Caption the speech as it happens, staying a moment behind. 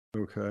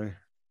Okay.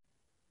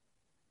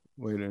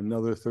 Wait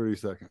another 30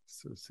 seconds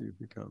to see if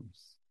he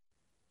comes.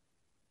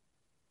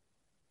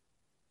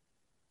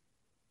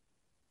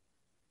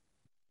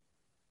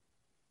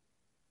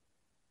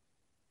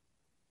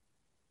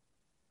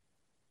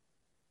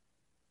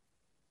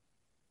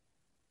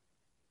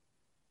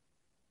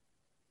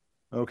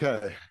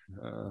 Okay.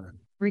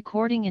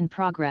 Recording in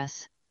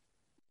progress.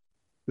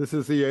 This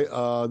is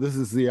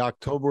the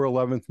October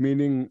 11th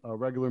meeting,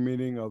 regular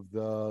meeting of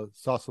the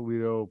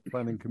Sausalito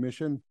Planning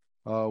Commission.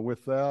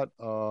 With that,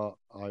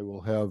 I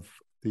will have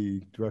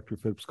the Director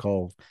Phipps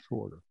call to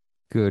order.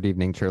 Good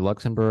evening, Chair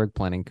Luxenberg,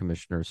 Planning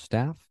Commissioners,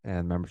 staff,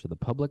 and members of the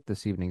public.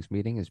 This evening's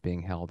meeting is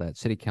being held at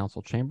City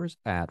Council Chambers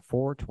at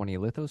 420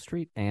 Litho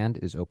Street and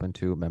is open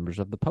to members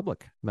of the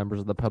public. Members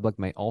of the public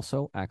may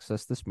also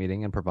access this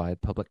meeting and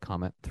provide public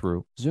comment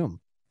through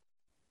Zoom.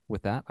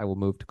 With that, I will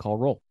move to call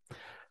roll.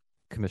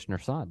 Commissioner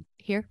Saad.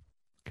 Here.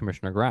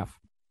 Commissioner Graff.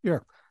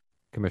 Here.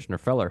 Commissioner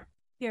Feller.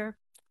 Here.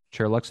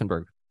 Chair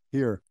Luxenberg.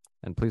 Here.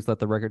 And please let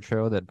the record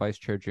show that Vice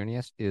Chair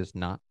Junius is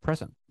not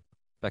present.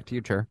 Back to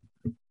you, Chair.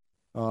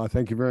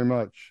 Thank you very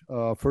much.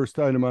 First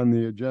item on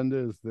the agenda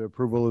is the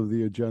approval of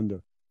the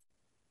agenda.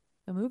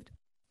 So moved.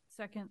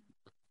 Second.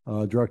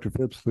 Director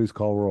Phipps, please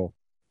call roll.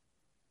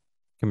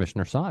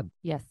 Commissioner Saad.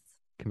 Yes.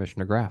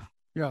 Commissioner Graff.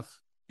 Yes.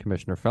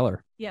 Commissioner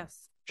Feller.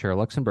 Yes. Chair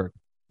Luxenberg.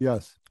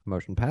 Yes.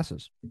 Motion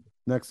passes.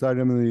 Next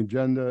item on the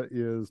agenda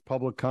is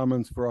public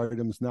comments for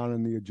items not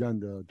on the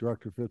agenda.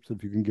 Director Phipps,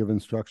 if you can give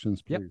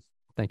instructions, please. Yep.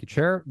 Thank you,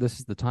 Chair. This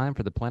is the time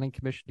for the Planning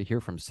Commission to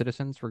hear from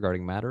citizens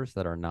regarding matters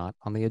that are not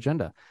on the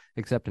agenda.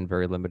 Except in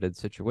very limited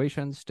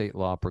situations, state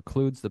law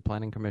precludes the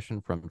Planning Commission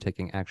from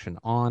taking action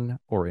on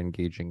or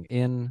engaging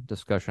in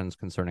discussions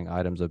concerning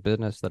items of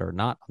business that are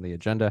not on the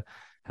agenda.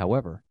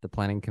 However, the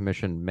Planning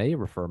Commission may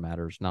refer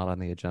matters not on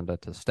the agenda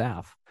to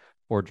staff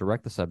or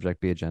direct the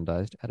subject be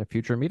agendized at a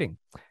future meeting.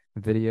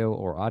 Video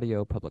or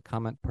audio public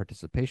comment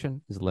participation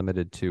is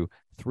limited to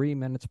 3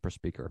 minutes per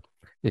speaker.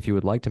 If you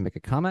would like to make a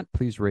comment,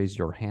 please raise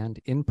your hand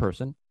in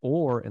person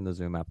or in the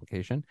Zoom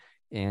application,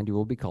 and you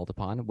will be called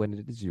upon when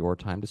it is your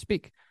time to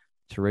speak.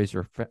 To raise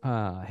your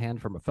hand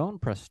from a phone,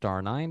 press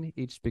 *9.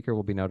 Each speaker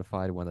will be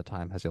notified when the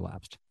time has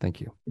elapsed. Thank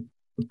you.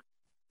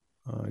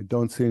 I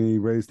don't see any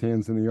raised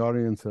hands in the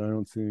audience, and I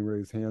don't see any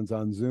raised hands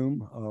on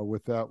Zoom.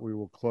 With that, we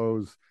will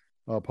close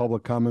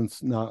public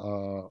comments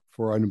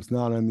for items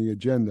not on the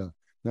agenda.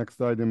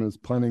 Next item is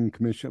Planning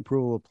Commission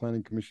approval of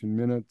Planning Commission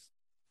minutes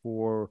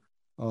for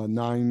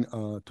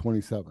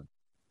 9/27.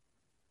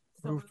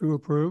 Move to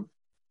approve.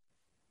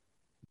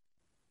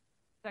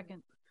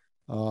 Second.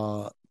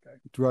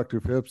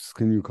 Director Phipps,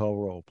 can you call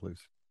roll,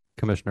 please?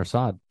 Commissioner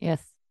Saad.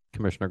 Yes.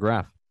 Commissioner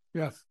Graff.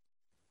 Yes.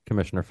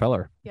 Commissioner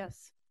Feller.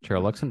 Yes. Chair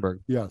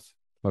Luxenberg. Yes.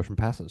 Motion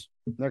passes.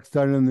 Next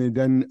item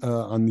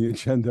on the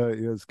agenda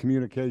is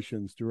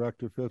communications.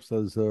 Director Phipps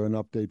has an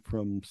update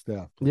from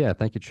staff. Yeah,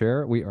 thank you,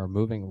 Chair. We are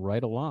moving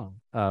right along.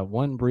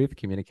 One brief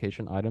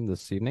communication item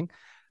this evening.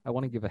 I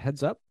want to give a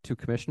heads up to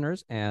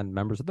commissioners and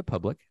members of the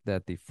public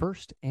that the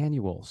first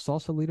annual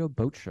Sausalito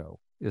Boat Show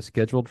is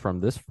scheduled from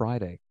this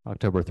Friday,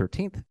 October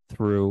 13th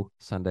through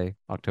Sunday,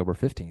 October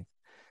 15th.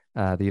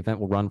 The event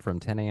will run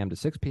from 10 a.m. to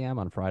 6 p.m.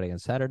 on Friday and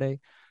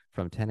Saturday,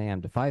 from 10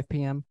 a.m. to 5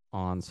 p.m.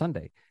 on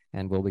Sunday,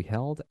 and will be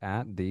held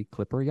at the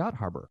Clipper Yacht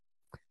Harbor.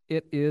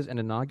 It is an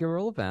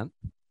inaugural event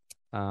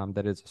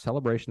that is a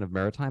celebration of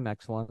maritime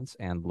excellence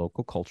and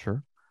local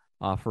culture,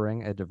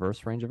 offering a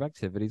diverse range of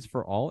activities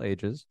for all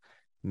ages,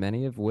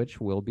 many of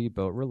which will be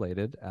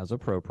boat-related as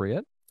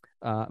appropriate,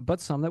 but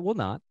some that will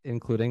not,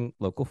 including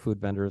local food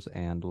vendors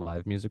and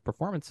live music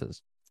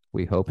performances.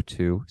 We hope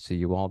to see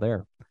you all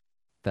there.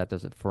 That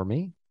does it for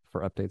me for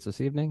updates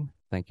this evening.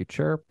 Thank you,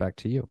 Chair. Back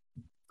to you.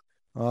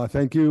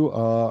 Thank you.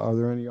 Are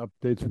there any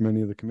updates from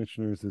any of the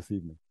commissioners this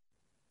evening?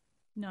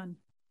 None.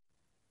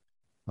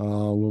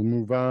 We'll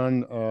move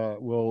on.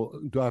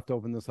 Do I have to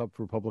open this up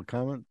for public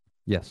comment?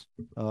 Yes.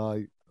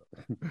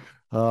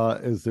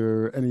 Is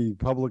there any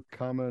public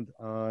comment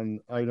on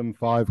item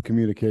 5,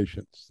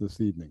 communications this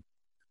evening?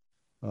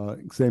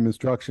 Same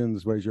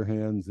instructions, raise your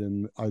hands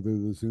in either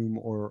the Zoom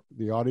or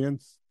the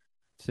audience.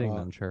 Seeing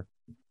none, Chair.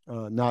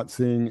 Not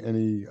seeing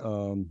any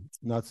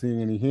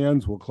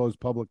hands. We'll close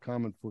public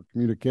comment for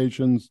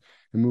communications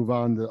and move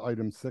on to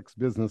item 6,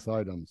 business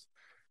items.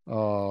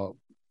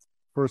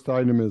 First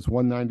item is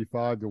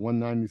 195 to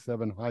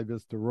 197 High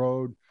Vista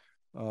Road,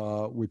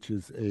 which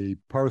is a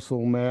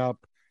parcel map,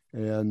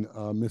 and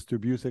Mr.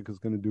 Busick is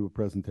going to do a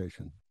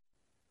presentation.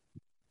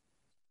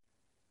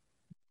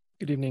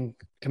 Good evening,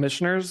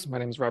 commissioners. My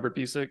name is Robert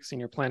Busick,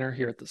 senior planner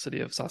here at the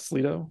City of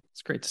Sausalito.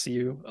 It's great to see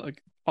you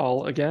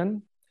all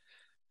again.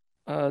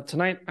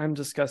 Tonight, I'm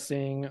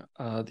discussing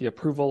the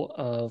approval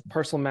of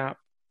parcel map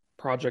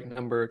project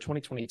number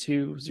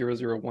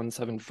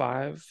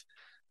 2022-00175,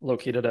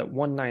 located at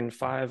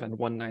 195 and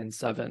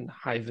 197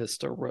 High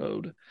Vista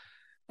Road.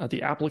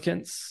 The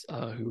applicants,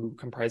 who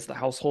comprise the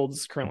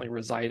households currently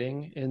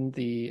residing in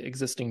the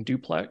existing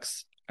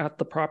duplex at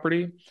the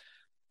property,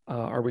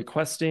 are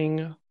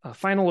requesting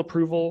final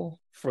approval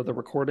for the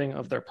recording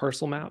of their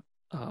parcel map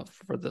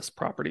for this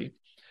property.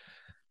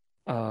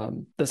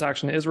 This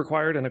action is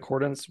required in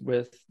accordance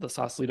with the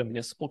Sausalito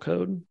Municipal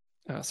Code,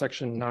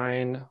 section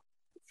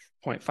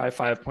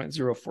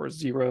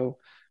 9.55.040,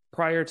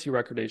 prior to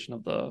recordation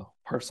of the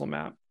parcel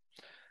map.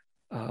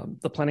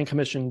 The Planning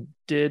Commission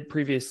did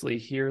previously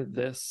hear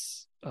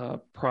this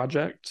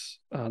project,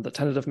 the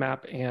tentative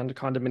map and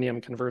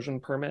condominium conversion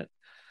permit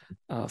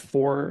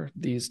for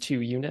these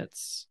 2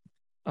 units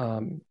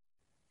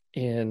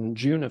in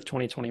June of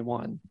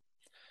 2021.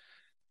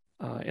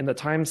 In the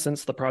time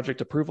since the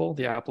project approval,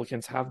 the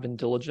applicants have been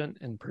diligent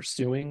in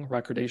pursuing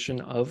recordation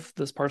of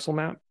this parcel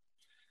map.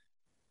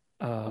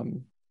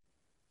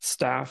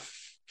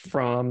 Staff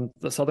from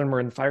the Southern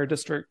Marin Fire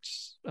District,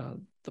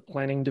 the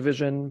Planning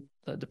Division,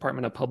 the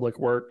Department of Public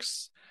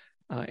Works,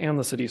 and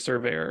the city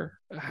surveyor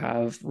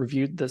have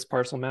reviewed this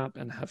parcel map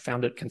and have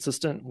found it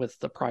consistent with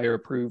the prior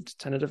approved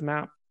tentative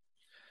map.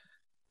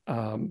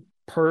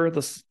 Per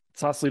the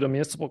Sausalito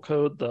Municipal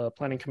Code, the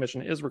Planning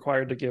Commission is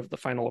required to give the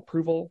final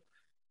approval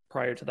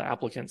prior to the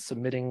applicant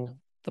submitting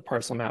the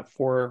parcel map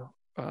for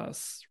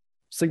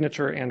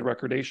signature and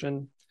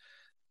recordation.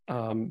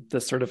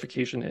 This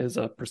certification is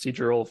a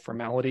procedural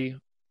formality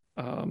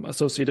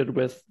associated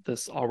with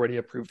this already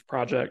approved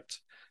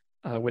project,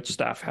 which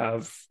staff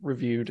have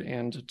reviewed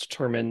and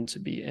determined to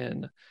be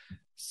in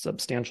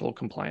substantial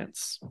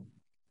compliance.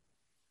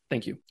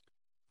 Thank you.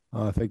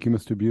 Thank you,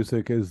 Mr.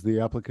 Busick. Is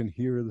the applicant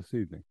here this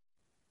evening?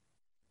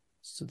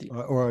 So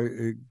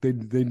the,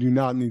 they do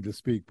not need to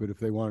speak, but if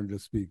they wanted to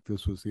speak,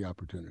 this was the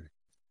opportunity.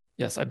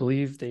 yes, I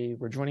believe they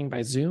were joining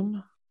by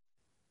Zoom.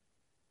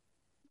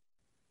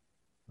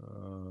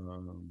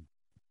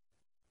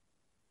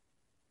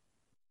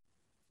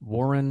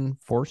 Warren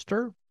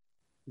Forster?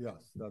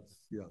 Yes, that's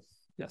yes.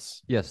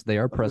 Yes. Yes, they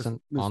are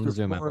present on the Mr.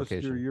 Zoom Forrester,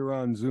 application. You're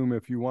on Zoom.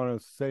 If you want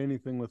to say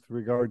anything with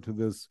regard to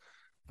this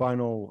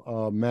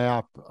final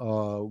map,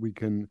 we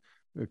can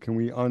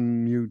we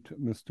unmute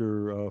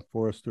Mr.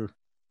 Forrester?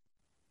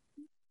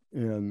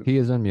 And He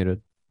is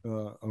unmuted.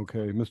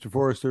 okay, Mr.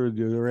 Forrester, are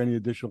there any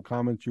additional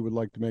comments you would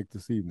like to make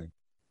this evening?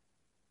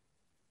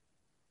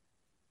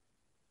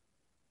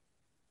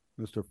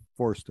 Mr.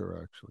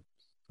 Forster, actually.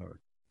 Sorry,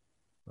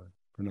 I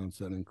pronounced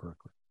that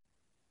incorrectly.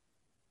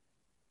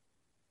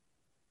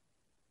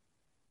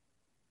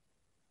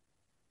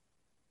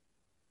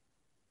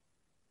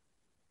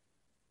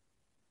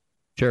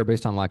 Chair,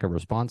 based on lack of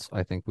response,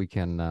 I think we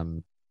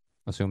can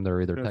assume there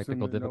are either Assume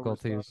technical that no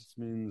difficulties, response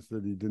means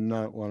that he did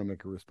not want to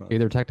make a response.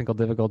 either technical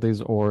difficulties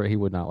or he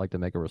would not like to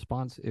make a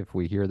response. If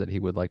we hear that he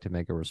would like to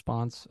make a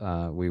response,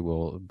 we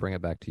will bring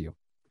it back to you.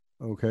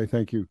 Okay,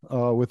 thank you.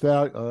 With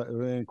that, are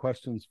there any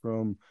questions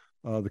from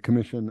the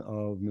commission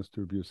of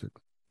Mr. Busick?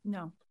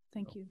 No,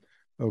 thank you.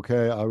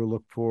 Okay, I will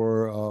look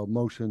for a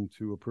motion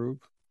to approve.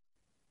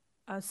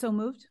 So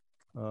moved.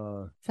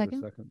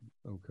 Second. Second.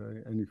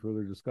 Okay, any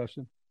further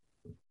discussion?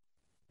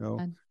 No.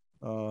 None.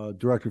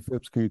 Director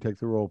Phipps, can you take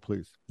the roll,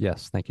 please?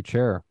 Yes, thank you,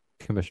 Chair.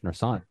 Commissioner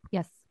Sant,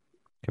 Yes.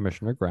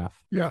 Commissioner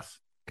Graff, Yes.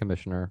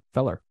 Commissioner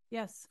Feller,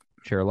 Yes.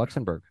 Chair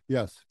Luxembourg.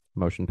 Yes.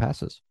 Motion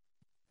passes.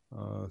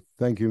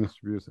 Thank you,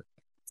 Mr. Busick.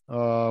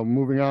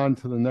 Moving on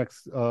to the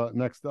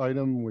next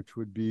item, which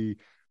would be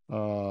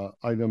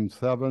item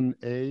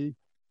 7A,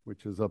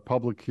 which is a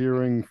public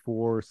hearing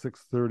for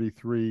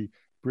 633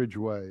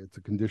 Bridgeway. It's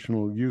a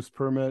conditional use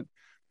permit.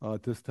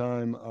 At this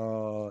time,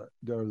 are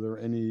there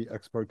any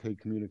ex parte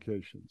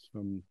communications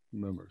from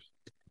members?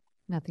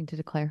 Nothing to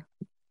declare.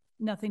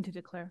 Nothing to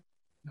declare.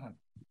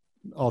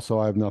 Also,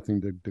 I have nothing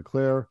to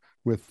declare.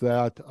 With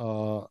that,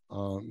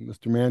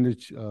 Mr.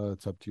 Mandich,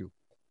 it's up to you.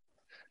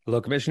 Hello,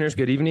 commissioners.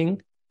 Good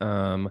evening.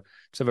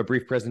 Just have a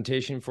brief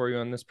presentation for you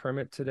on this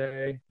permit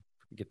today.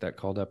 Get that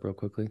called up real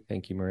quickly.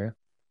 Thank you, Maria.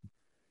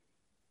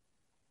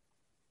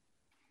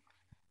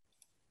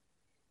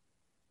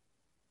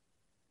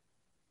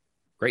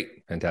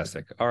 Great.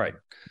 Fantastic. All right.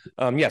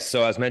 Yes.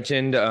 So as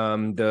mentioned,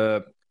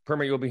 the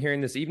permit you'll be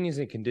hearing this evening is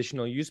a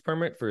conditional use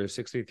permit for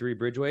 633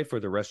 Bridgeway for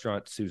the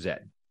restaurant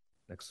Suzette.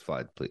 Next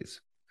slide,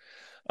 please.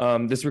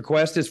 This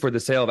request is for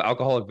the sale of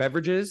alcoholic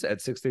beverages at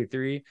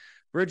 633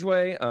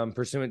 Bridgeway,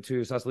 pursuant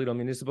to Sausalito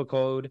Municipal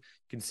Code.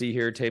 You can see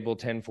here table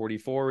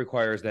 1044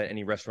 requires that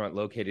any restaurant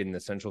located in the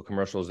central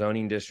commercial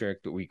zoning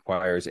district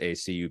requires a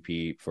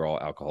CUP for all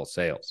alcohol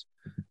sales.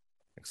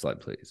 Next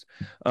slide, please.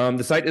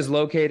 The site is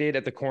located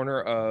at the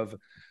corner of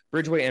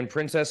Bridgeway and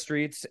Princess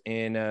Streets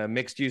in a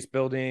mixed-use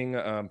building,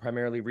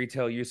 primarily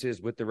retail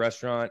uses with the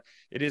restaurant.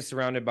 It is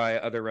surrounded by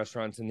other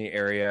restaurants in the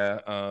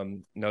area,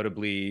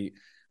 notably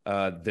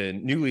the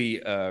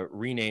newly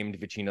renamed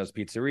Vicino's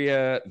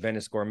Pizzeria,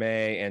 Venice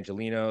Gourmet,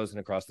 Angelino's, and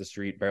across the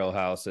street Barrel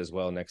House as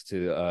well, next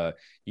to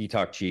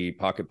Itakchi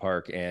Pocket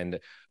Park, and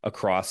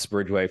across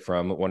Bridgeway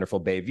from wonderful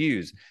bay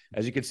views.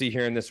 As you can see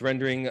here in this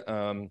rendering,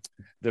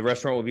 the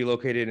restaurant will be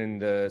located in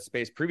the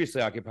space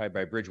previously occupied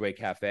by Bridgeway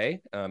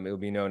Cafe. It will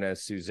be known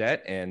as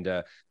Suzette, and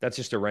that's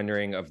just a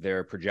rendering of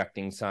their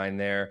projecting sign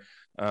there.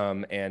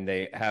 And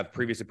they have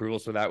previous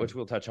approvals for that, which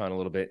we'll touch on a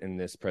little bit in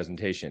this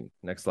presentation.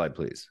 Next slide,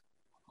 please.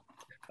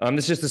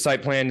 This is just the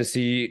site plan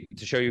to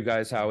show you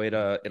guys how it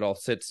all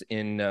sits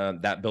in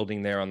that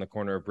building there on the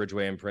corner of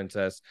Bridgeway and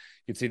Princess.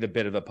 You can see the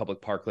bit of a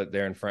public parklet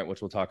there in front,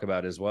 which we'll talk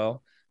about as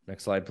well.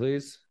 Next slide,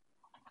 please.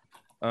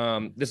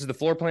 This is the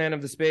floor plan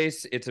of the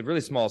space. It's a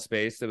really small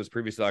space that was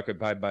previously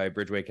occupied by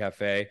Bridgeway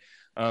Cafe.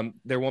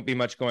 There won't be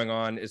much going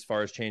on as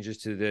far as changes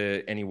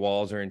to any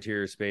walls or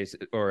interior space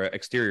or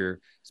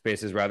exterior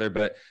spaces rather,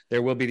 but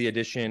there will be the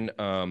addition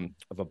of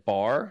a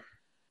bar.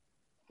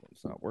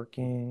 It's not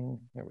working.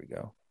 There we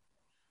go.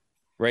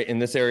 Right in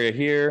this area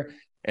here,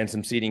 and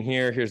some seating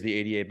here. Here's the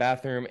ADA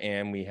bathroom,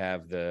 and we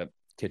have the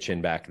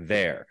kitchen back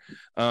there.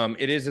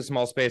 It is a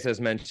small space, as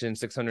mentioned,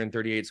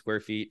 638 square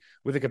feet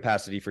with a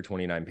capacity for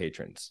 29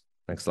 patrons.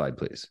 Next slide,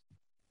 please.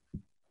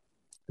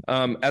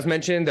 As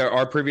mentioned, there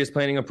are previous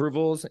planning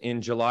approvals.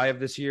 In July of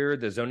this year,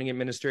 the zoning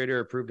administrator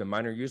approved a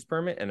minor use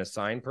permit and a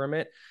sign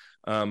permit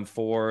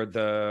for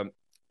the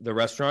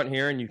restaurant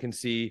here. And you can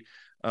see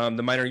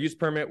the minor use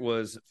permit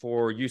was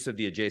for use of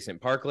the adjacent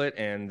parklet,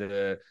 and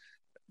the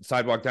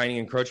sidewalk dining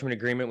encroachment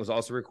agreement was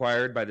also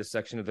required by this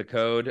section of the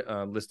code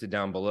listed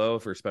down below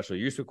for special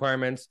use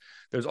requirements.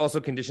 There's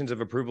also conditions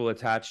of approval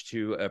attached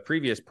to a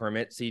previous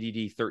permit,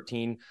 CDD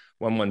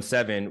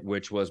 13117,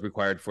 which was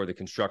required for the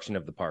construction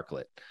of the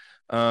parklet.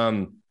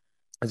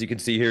 As you can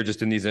see here,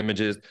 just in these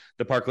images,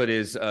 the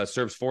parklet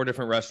serves 4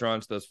 different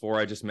restaurants. Those 4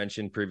 I just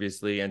mentioned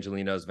previously: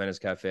 Angelino's, Venice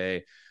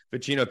Cafe,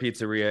 Vicino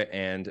Pizzeria,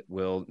 and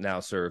will now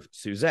serve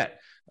Suzette.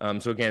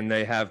 So again,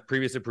 they have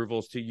previous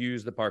approvals to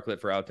use the parklet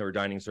for outdoor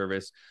dining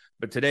service,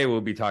 but today we'll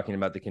be talking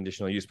about the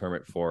conditional use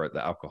permit for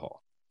the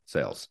alcohol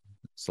sales.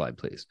 Slide,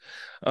 please.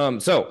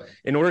 So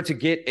in order to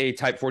get a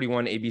Type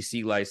 41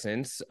 ABC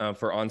license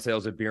for on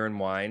sales of beer and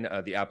wine,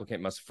 the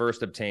applicant must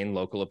first obtain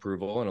local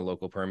approval and a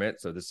local permit,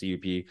 so the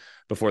CUP,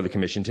 before the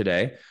commission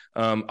today.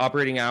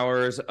 Operating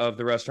hours of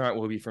the restaurant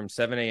will be from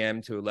 7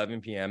 a.m. to 11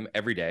 p.m.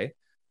 every day.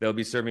 They'll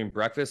be serving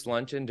breakfast,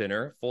 lunch, and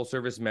dinner, full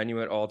service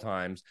menu at all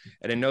times.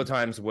 And in no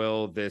times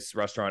will this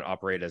restaurant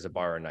operate as a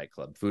bar or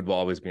nightclub. Food will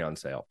always be on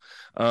sale.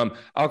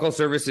 Alcohol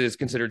service is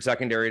considered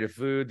secondary to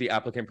food. The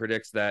applicant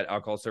predicts that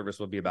alcohol service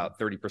will be about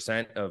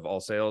 30% of all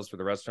sales for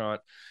the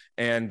restaurant.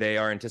 And they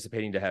are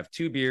anticipating to have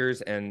 2 beers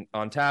and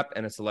on tap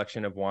and a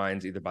selection of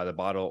wines, either by the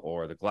bottle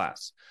or the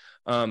glass.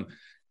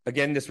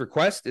 Again, this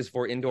request is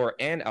for indoor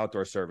and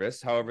outdoor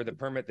service. However, the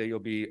permit that you'll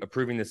be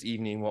approving this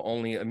evening will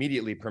only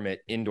immediately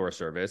permit indoor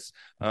service.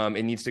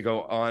 It needs to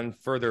go on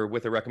further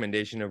with a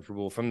recommendation of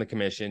approval from the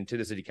commission to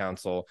the city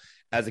council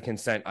as a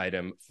consent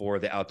item for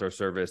the outdoor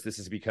service. This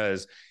is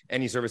because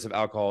any service of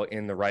alcohol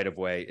in the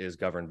right-of-way is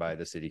governed by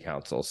the city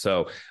council.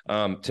 So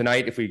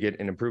tonight, if we get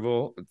an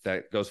approval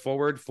that goes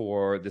forward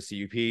for the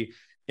CUP,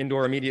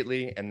 indoor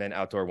immediately, and then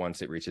outdoor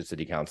once it reaches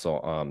city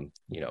council,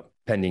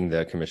 pending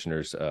the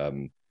commissioner's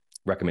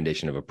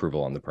recommendation of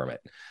approval on the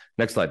permit.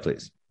 Next slide,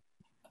 please.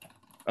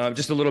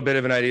 Just a little bit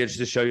of an idea just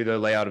to show you the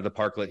layout of the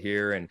parklet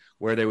here and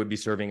where they would be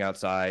serving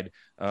outside.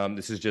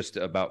 This is just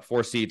about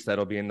 4 seats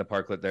that'll be in the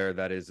parklet there.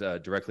 That is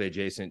directly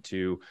adjacent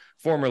to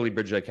formerly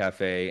Bridgeway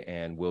Cafe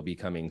and will be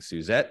coming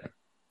Suzette.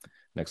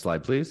 Next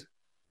slide, please.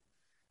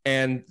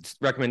 And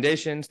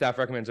recommendation, staff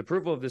recommends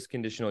approval of this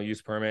conditional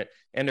use permit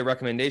and a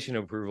recommendation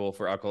of approval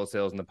for alcohol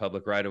sales in the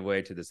public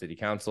right-of-way to the city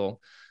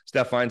council.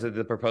 Staff finds that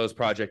the proposed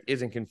project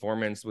is in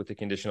conformance with the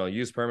conditional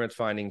use permit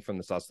finding from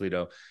the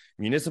Sausalito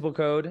Municipal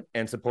Code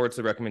and supports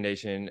the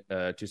recommendation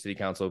to city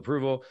council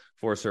approval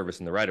for service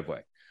in the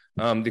right-of-way.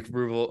 The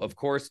approval, of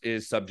course,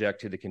 is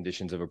subject to the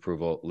conditions of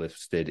approval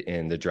listed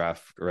in the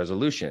draft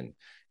resolution.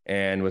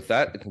 And with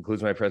that, it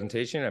concludes my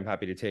presentation. I'm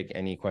happy to take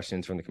any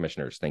questions from the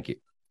commissioners. Thank you.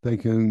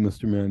 Thank you,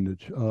 Mr.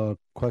 Mandich.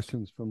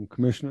 Questions from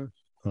commissioners?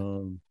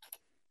 No?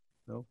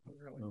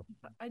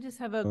 I just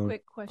have a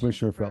quick question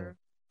Commissioner for Feller.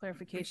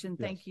 clarification.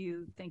 Yes.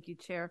 Thank you,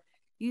 Chair.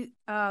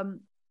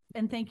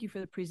 And thank you for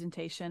the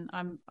presentation.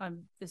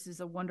 This is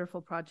a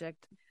wonderful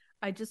project.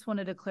 I just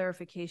wanted a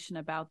clarification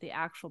about the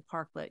actual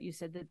parklet. You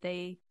said that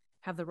they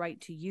have the right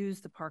to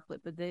use the parklet,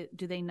 but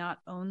do they not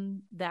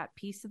own that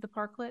piece of the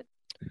parklet?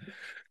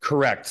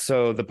 Correct.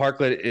 So the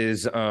parklet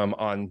is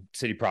on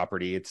city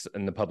property. It's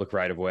in the public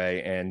right of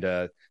way. And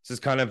this is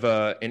kind of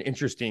an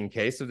interesting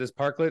case of this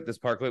parklet. This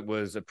parklet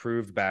was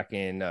approved back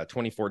in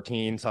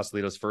 2014,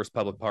 Sausalito's first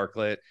public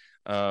parklet,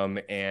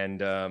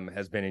 and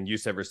has been in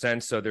use ever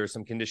since. So there are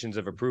some conditions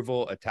of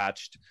approval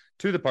attached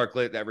to the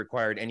parklet that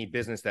required any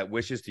business that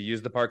wishes to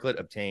use the parklet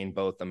obtain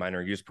both a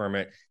minor use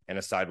permit and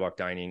a sidewalk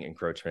dining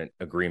encroachment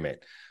agreement.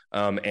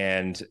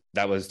 And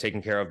that was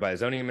taken care of by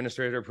zoning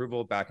administrator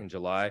approval back in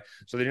July.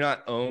 So they do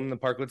not own the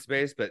parklet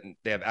space, but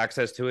they have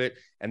access to it.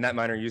 And that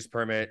minor use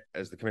permit,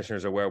 as the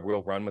commissioners are aware,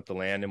 will run with the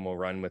land and will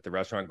run with the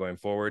restaurant going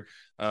forward.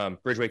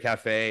 Bridgeway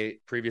Cafe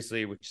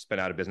previously, which has been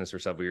out of business for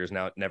several years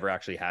now, never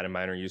actually had a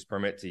minor use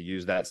permit to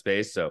use that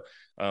space. So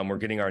we're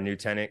getting our new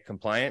tenant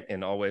compliant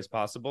in all ways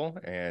possible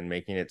and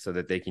making it so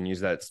that they can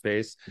use that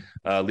space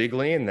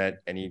legally, and that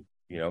any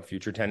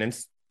future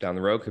tenants down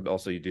the road could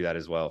also do that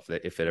as well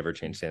if it ever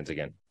changes hands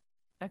again.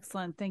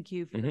 Excellent. Thank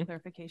you for the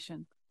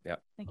clarification.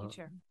 Thank you,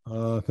 Chair.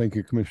 Thank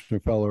you, Commissioner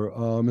Feller.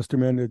 Mr.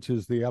 Mandich,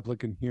 is the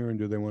applicant here and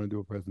do they want to do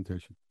a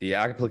presentation? The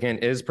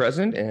applicant is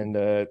present, and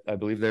I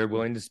believe they're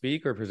willing to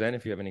speak or present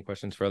if you have any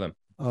questions for them.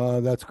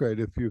 That's great.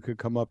 If you could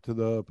come up to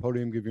the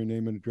podium, give your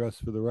name and address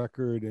for the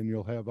record, and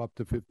you'll have up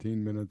to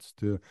 15 minutes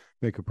to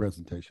make a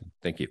presentation.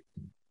 Thank you.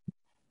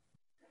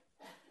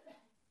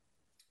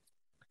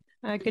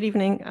 Good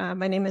evening.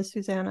 My name is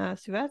Susanna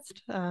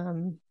Suvest.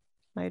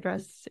 My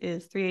address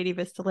is 380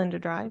 Vista Linda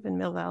Drive in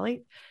Mill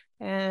Valley.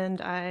 And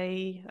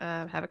I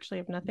have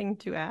nothing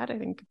to add. I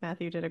think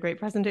Matthew did a great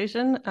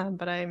presentation,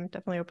 but I'm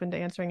definitely open to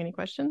answering any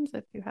questions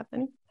if you have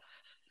any.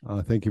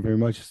 Thank you very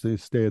much.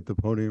 Stay at the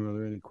podium. Are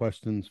there any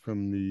questions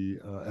from the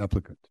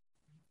applicant?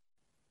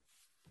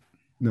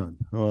 None.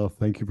 Well,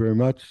 thank you very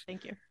much.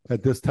 Thank you.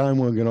 At this time,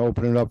 we're going to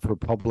open it up for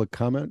public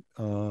comment.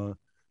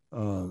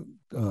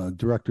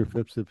 Director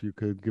Phipps, if you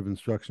could give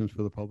instructions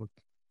for the public.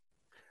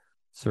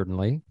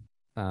 Certainly.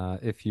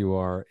 If you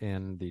are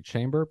in the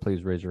chamber,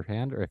 please raise your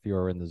hand, or if you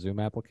are in the Zoom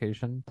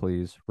application,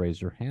 please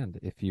raise your hand.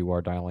 If you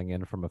are dialing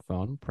in from a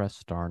phone,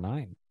 press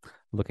 *9.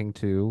 Looking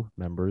to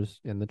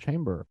members in the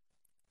chamber,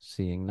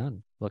 seeing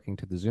none. Looking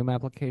to the Zoom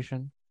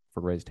application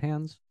for raised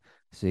hands,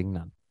 seeing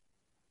none.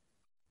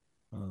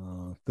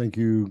 Thank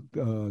you,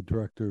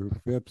 Director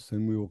Phipps,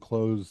 and we will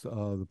close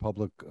the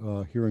public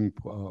hearing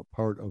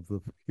part of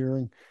the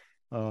hearing,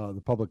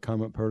 the public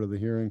comment part of the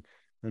hearing.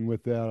 And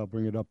with that, I'll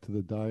bring it up to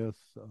the dais.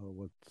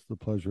 What's the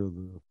pleasure of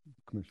the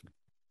commission?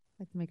 I'd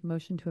like to make a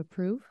motion to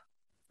approve.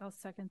 I'll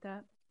second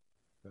that.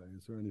 Okay,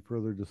 is there any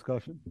further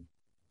discussion?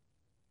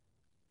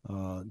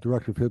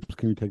 Director Phipps,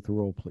 can you take the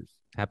roll, please?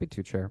 Happy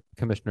to, Chair.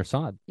 Commissioner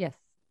Sod. Yes.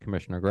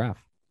 Commissioner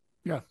Graff.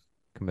 Yes.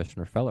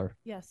 Commissioner Feller.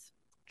 Yes.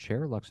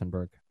 Chair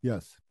Luxembourg.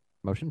 Yes.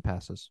 Motion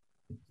passes.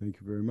 Thank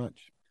you very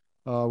much.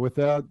 With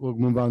that, we'll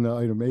move on to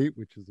item 8,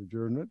 which is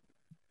adjournment.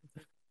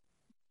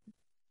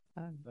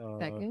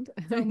 Second.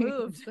 So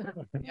moved.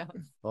 Yeah.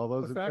 All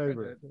those in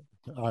favor?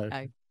 Aye.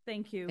 Aye.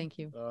 Thank you. Thank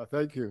you.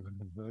 Thank you.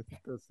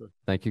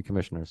 Thank you,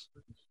 commissioners.